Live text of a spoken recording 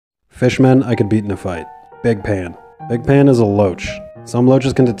Fishmen I could beat in a fight. Big Pan. Big Pan is a loach. Some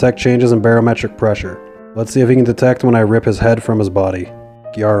loaches can detect changes in barometric pressure. Let's see if he can detect when I rip his head from his body.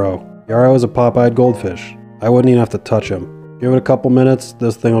 Gyaro. Gyaro is a pop-eyed goldfish. I wouldn't even have to touch him. Give it a couple minutes,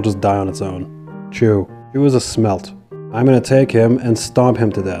 this thing will just die on its own. Chew. Chew is a smelt. I'm gonna take him and stomp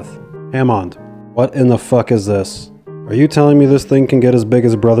him to death. Hammond. What in the fuck is this? Are you telling me this thing can get as big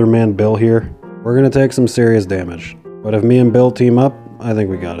as Brother Man Bill here? We're gonna take some serious damage. But if me and Bill team up, I think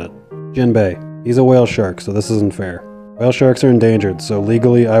we got it. Jinbei. He's a whale shark, so this isn't fair. Whale sharks are endangered, so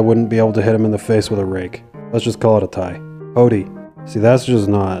legally I wouldn't be able to hit him in the face with a rake. Let's just call it a tie. Hody. See, that's just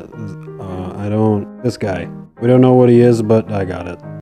not... this guy. We don't know what he is, but I got it.